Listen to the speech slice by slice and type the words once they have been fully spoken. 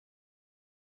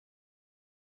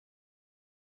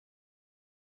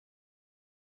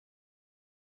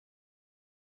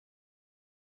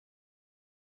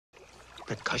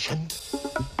percussion,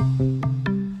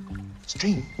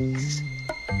 strings,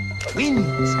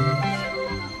 winds,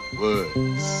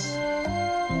 words.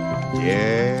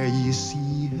 There you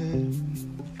see her,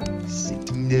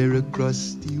 sitting there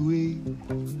across the way.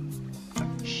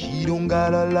 She don't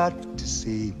got a lot to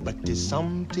say, but there's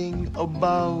something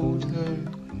about her.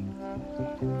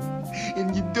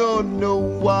 And you don't know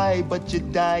why, but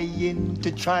you're dying to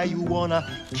try. You wanna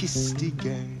kiss the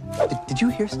girl. Did you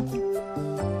hear something?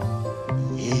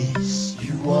 Yes,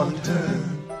 you want her.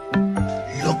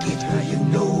 Look at her, you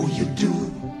know you do.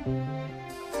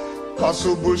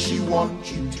 Possible she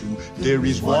wants you to. There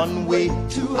is one way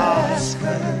to ask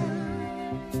her.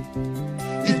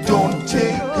 It don't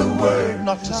take a word,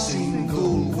 not a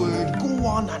single word. Go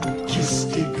on and kiss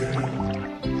the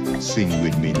girl. Sing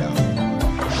with me now.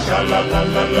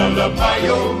 Sha-la-la-la-la-la,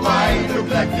 oh my, look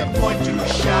like you're going too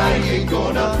shy. Ain't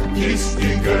gonna kiss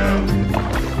the girl.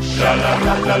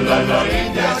 Sha-la-la-la-la-la,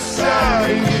 ain't that sad?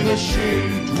 Ain't a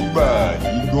shame, too bad.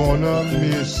 You gonna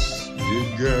miss the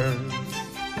girl.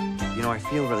 You know, I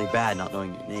feel really bad not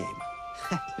knowing your name.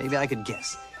 Maybe I could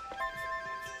guess.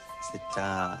 Is it,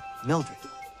 Mildred?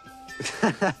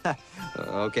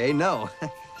 Okay, no.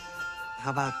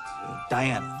 How about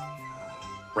Diana?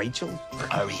 Rachel?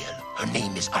 Ariel. Her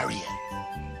name is Ariel.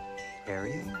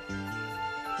 Ariel?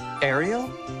 Ariel?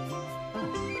 Oh.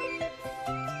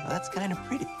 Well, that's kind of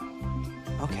pretty.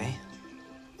 Okay.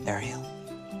 Ariel.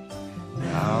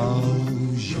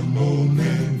 Now's your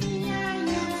moment.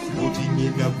 Floating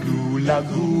in a blue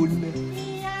lagoon.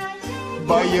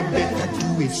 Boy, you better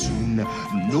do it soon.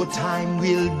 No time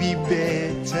will be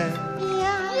better.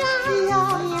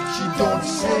 She don't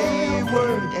say a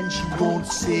word, and she won't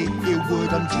say a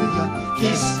word until you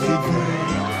kiss the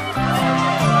girl.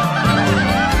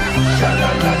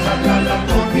 Sha-la-la-la-la-la,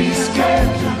 don't be scared.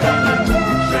 You got to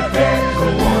move, prepare, go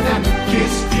on and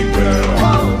kiss the girl.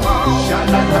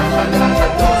 Sha-la-la-la-la-la,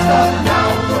 don't stop now.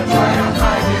 Don't try and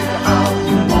hide it out.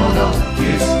 You wanna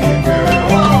kiss the girl.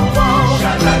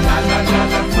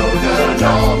 Sha-la-la-la-la-la, throw the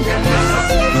dog and listen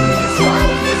to the song.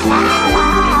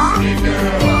 Kiss the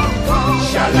girl.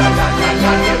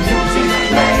 Sha-la-la-la-la, the music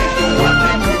play. Do what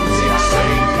the music say.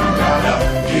 You gotta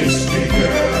kiss the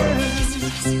girl.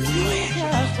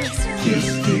 Kiss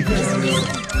the girl.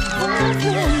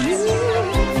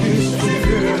 Kiss the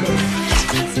girl.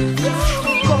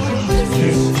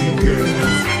 Kiss the girl.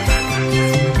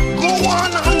 Go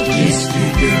on and kiss the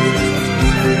girl.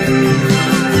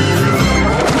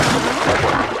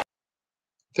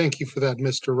 Thank you for that,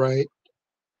 Mr. Wright.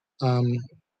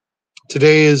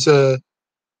 Today is a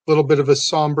little bit of a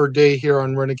somber day here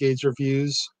on Renegades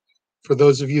Reviews. For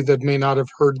those of you that may not have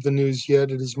heard the news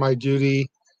yet, it is my duty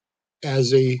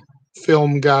as a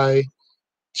film guy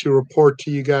to report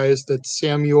to you guys that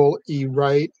Samuel E.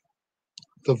 Wright,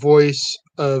 the voice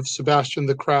of Sebastian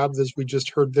the Crab, as we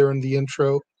just heard there in the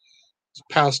intro, has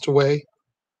passed away.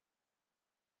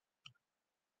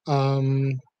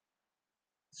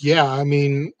 Yeah, I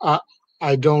mean,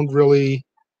 I don't really,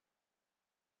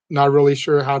 not really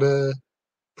sure how to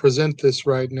present this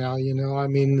right now, you know. I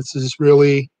mean, this is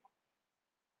really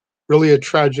a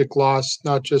tragic loss,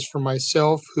 not just for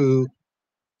myself, who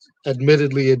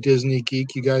admittedly a Disney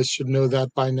geek. You guys should know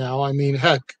that by now. I mean,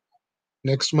 heck,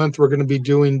 next month we're going to be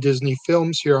doing Disney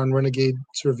films here on Renegades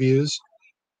Reviews.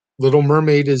 Little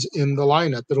Mermaid is in the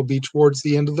lineup. It'll be towards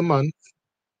the end of the month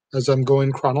as I'm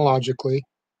going chronologically,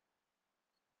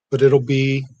 but it'll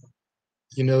be,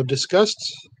 you know,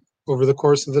 discussed over the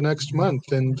course of the next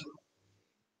month. And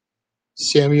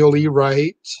Samuel E.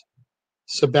 Wright,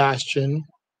 Sebastian,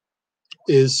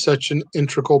 is such an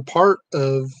integral part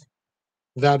of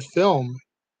that film.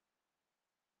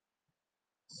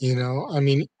 You know, I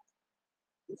mean,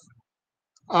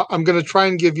 I'm going to try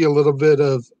and give you a little bit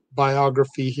of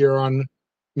biography here on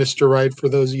Mr. Wright for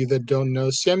those of you that don't know.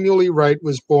 Samuel E. Wright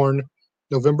was born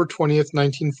November 20th,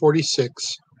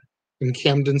 1946 in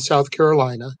Camden, South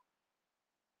Carolina,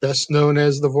 best known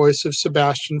as the voice of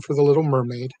Sebastian for The Little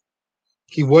Mermaid.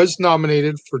 He was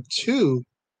nominated for 2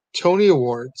 Tony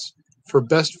Awards for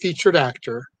Best Featured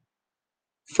Actor,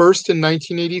 first in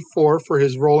 1984 for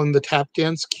his role in The Tap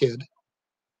Dance Kid,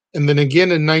 and then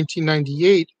again in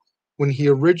 1998 when he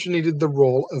originated the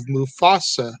role of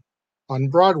Mufasa on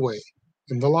Broadway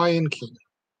in The Lion King.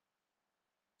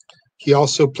 He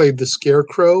also played the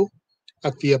Scarecrow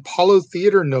at the Apollo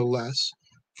Theater, no less,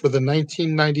 for the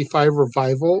 1995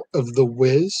 revival of The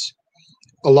Wiz,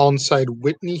 alongside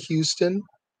Whitney Houston,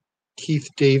 Keith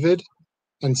David,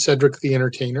 and Cedric the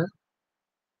Entertainer.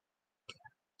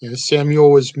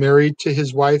 Samuel was married to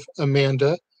his wife,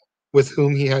 Amanda, with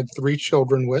whom he had 3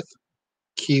 children with,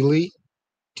 Keely,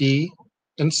 Dee,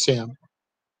 and Sam.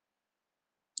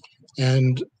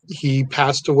 And he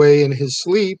passed away in his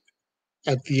sleep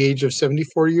at the age of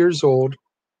 74 years old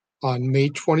on May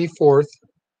 24th,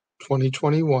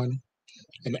 2021.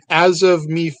 And as of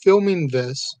me filming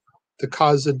this, the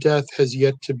cause of death has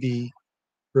yet to be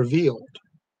revealed.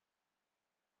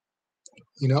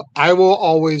 You know, I will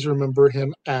always remember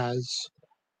him as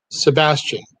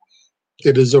Sebastian.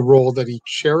 It is a role that he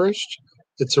cherished.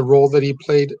 It's a role that he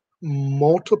played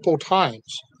multiple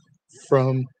times,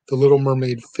 from the Little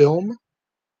Mermaid film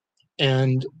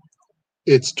and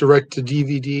its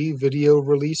direct-to-DVD video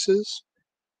releases,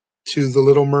 to the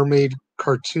Little Mermaid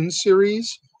cartoon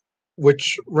series,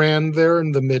 which ran there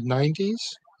in the mid-90s,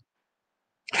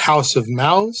 House of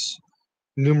Mouse,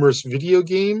 numerous video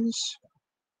games.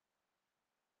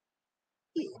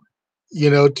 You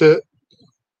know,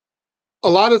 a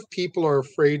lot of people are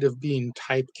afraid of being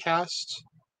typecast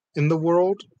in the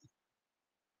world,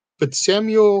 but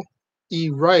Samuel E.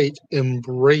 Wright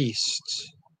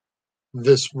embraced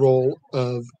this role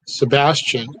of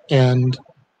Sebastian, and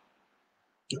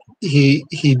he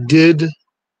did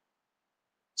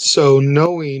so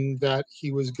knowing that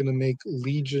he was going to make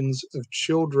legions of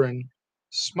children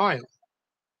smile.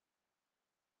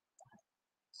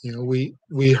 You know,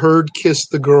 we heard Kiss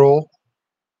the Girl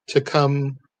to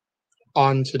come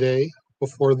on today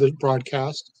before the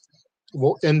broadcast.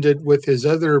 We'll end it with his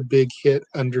other big hit,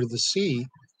 Under the Sea,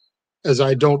 as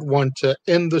I don't want to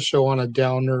end the show on a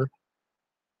downer,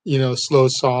 you know, slow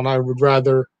song. I would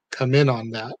rather come in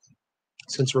on that,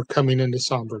 since we're coming into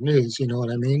somber news, you know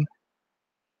what I mean?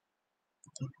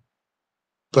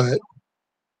 But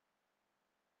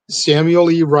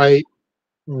Samuel E. Wright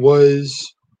was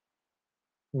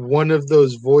one of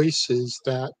those voices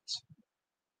that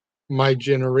my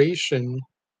generation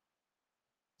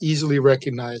easily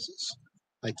recognizes.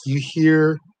 Like, you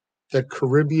hear the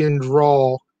Caribbean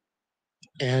drawl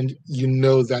and you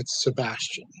know that's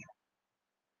Sebastian.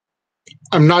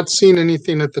 I'm not seeing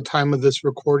anything at the time of this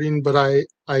recording, but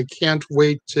I can't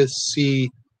wait to see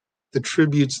the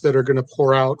tributes that are going to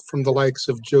pour out from the likes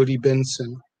of Jodie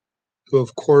Benson, who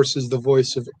of course is the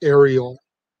voice of Ariel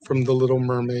from The Little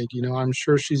Mermaid. You know, I'm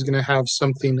sure she's going to have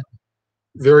something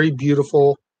very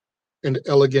beautiful and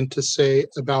elegant to say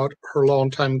about her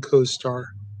longtime co-star.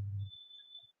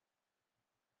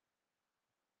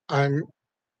 I'm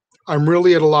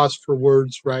really at a loss for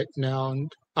words right now,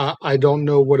 and I don't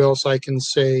know what else I can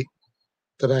say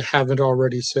that I haven't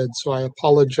already said, so I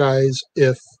apologize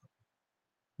if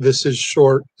this is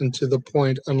short and to the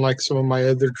point, unlike some of my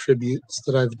other tributes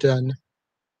that I've done.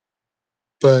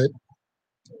 But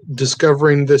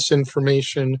discovering this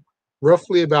information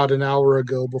roughly about an hour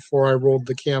ago before I rolled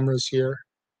the cameras here,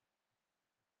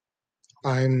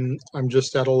 I'm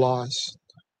just at a loss.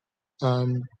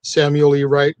 Samuel E.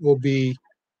 Wright will be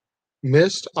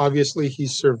missed. Obviously,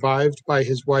 he's survived by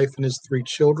his wife and his 3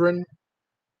 children,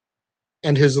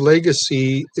 and his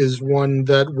legacy is one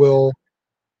that will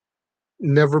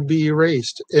never be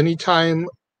erased. Anytime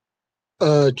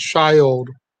a child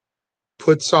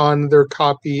puts on their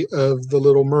copy of The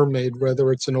Little Mermaid,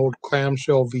 whether it's an old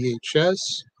clamshell VHS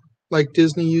like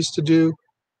Disney used to do,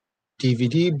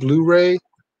 DVD, Blu-ray,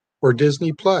 or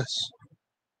Disney Plus,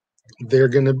 they're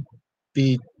going to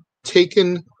be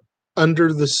taken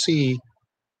under the sea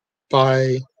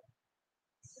by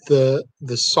the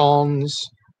songs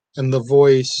and the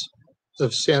voice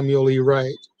of Samuel E.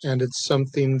 Wright. And it's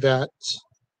something that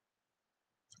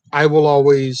I will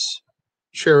always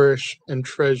cherish and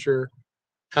treasure,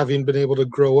 having been able to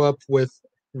grow up with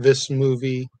this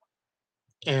movie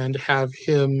and have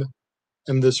him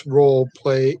and this role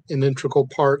play an integral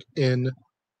part in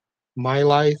my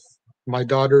life, my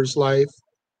daughter's life,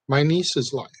 my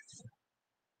niece's life.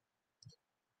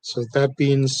 So that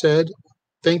being said,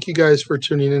 thank you guys for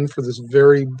tuning in for this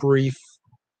very brief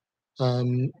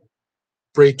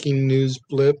breaking news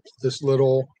blip, this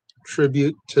little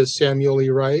tribute to Samuel E.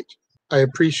 Wright. I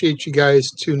appreciate you guys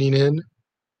tuning in.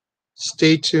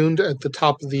 Stay tuned at the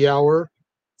top of the hour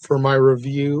for my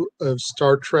review of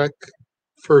Star Trek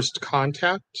First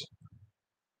Contact.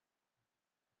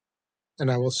 And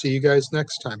I will see you guys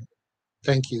next time.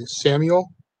 Thank you. Samuel,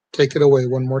 take it away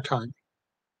one more time.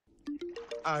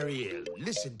 Ariel,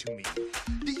 listen to me.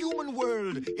 The human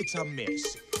world, it's a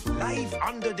mess. Life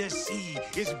under the sea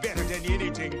is better than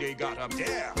anything they got up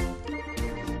there.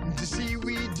 The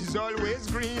seaweed is always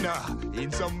greener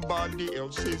in somebody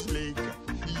else's lake.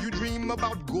 You dream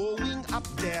about going up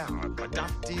there, but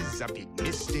that is a big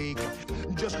mistake.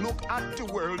 Just look at the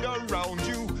world around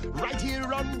you, right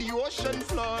here on the ocean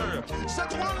floor.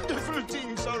 Such wonderful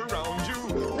things around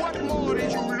you. What more are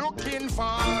you looking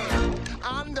for?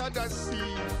 Under the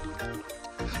sea,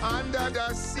 under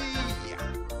the sea.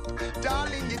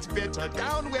 Darling, it's better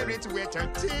down where it's wetter.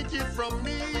 Take it from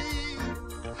me.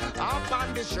 Up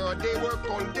on the shore, they work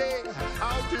all day.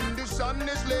 Out in the sun, they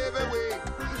slave away.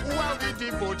 While they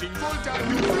devoting full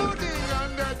time to floating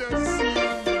under the sea.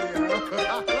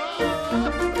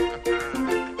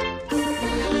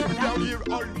 Down here,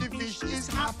 all the fish is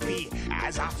happy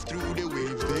as off through the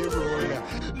waves they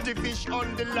roll. The fish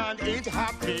on the land ain't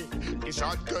happy. It's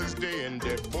hot 'cause they in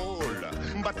the bowl.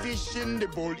 But fish in the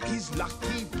bowl is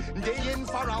lucky. They in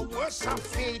for a worse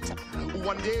fate.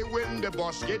 One day when the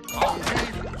boss get hungry,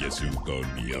 Yes, you got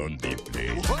me on the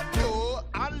plate. what no,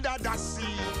 under the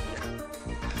sea.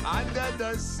 Under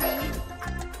the sea.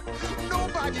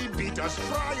 Nobody beat us,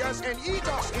 fry us, and eat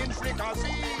us in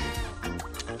fricassee.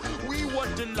 We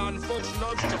want the land folks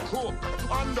loves to cook.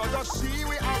 Under the sea,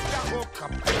 we have to hook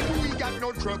up. We got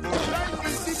no trouble. Life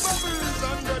is the bubbles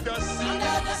under the sea.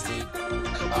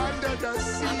 Under the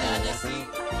sea. Under the sea.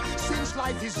 Since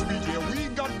life is sweet here, we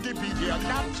got the beat here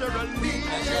naturally.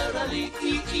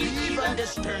 Even the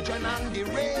sturgeon and the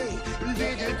ray,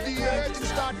 they get the urge to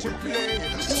start to play.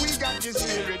 We got the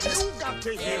spirit, you got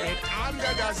to hear it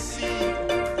under the sea.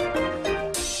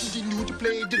 The lute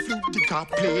play the flute, the cop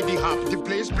play the hop, the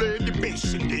bass play the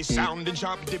bass, and they sound and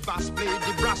sharp. The bass play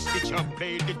the brass, the chub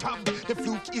play the top. The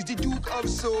flute is the duke of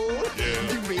soul.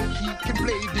 The ray he can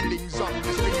play the lings on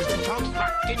the strings. The top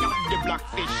rocking on the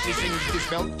blackfish, he sings this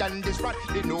melt and this rot.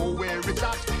 They know where it's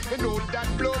at, they know that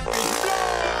blow is blow.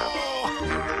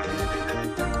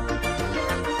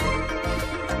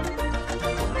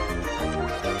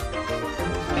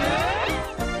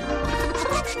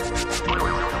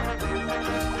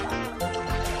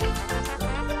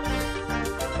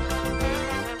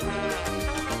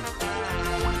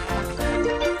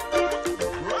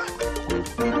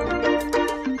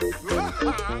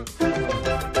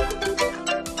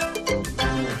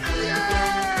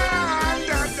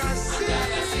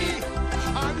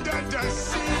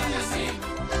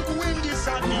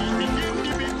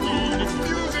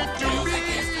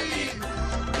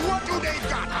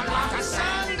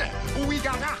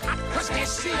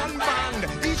 Sebastian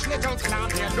band. Each little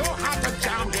clown here know how to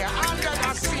jam here under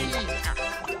the sea.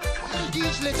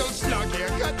 Each little slug here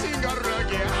cutting a rug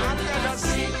here under the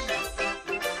sea.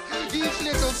 Each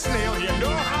little snail here know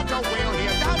how to wait.